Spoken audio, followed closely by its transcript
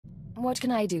What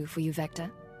can I do for you, Vector?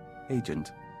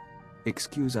 Agent,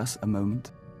 excuse us a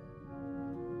moment.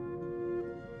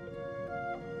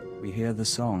 We hear the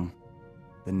song.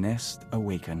 The nest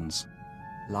awakens.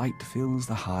 Light fills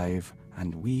the hive,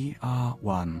 and we are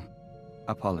one.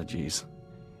 Apologies.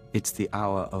 It's the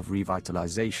hour of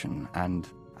revitalization, and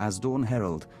as Dawn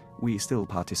Herald, we still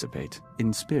participate,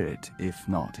 in spirit, if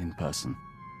not in person.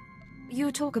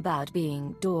 You talk about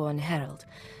being Dawn Herald,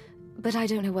 but I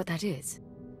don't know what that is.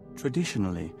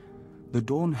 Traditionally, the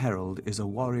Dawn Herald is a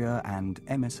warrior and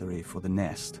emissary for the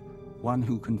nest, one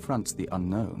who confronts the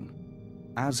unknown.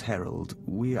 As Herald,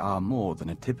 we are more than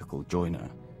a typical joiner,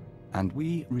 and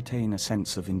we retain a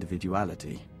sense of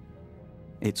individuality.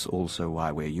 It's also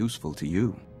why we're useful to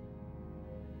you.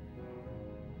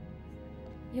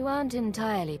 You aren't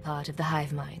entirely part of the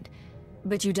hive mind,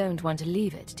 but you don't want to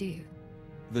leave it, do you?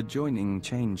 The joining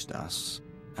changed us,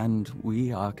 and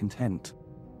we are content.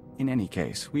 In any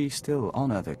case, we still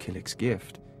honor the Killik's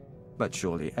gift, but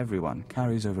surely everyone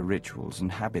carries over rituals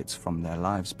and habits from their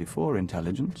lives before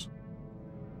intelligence.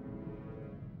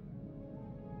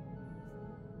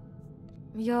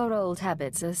 Your old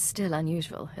habits are still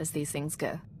unusual, as these things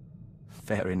go.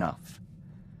 Fair enough.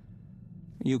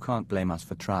 You can't blame us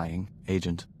for trying,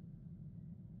 Agent.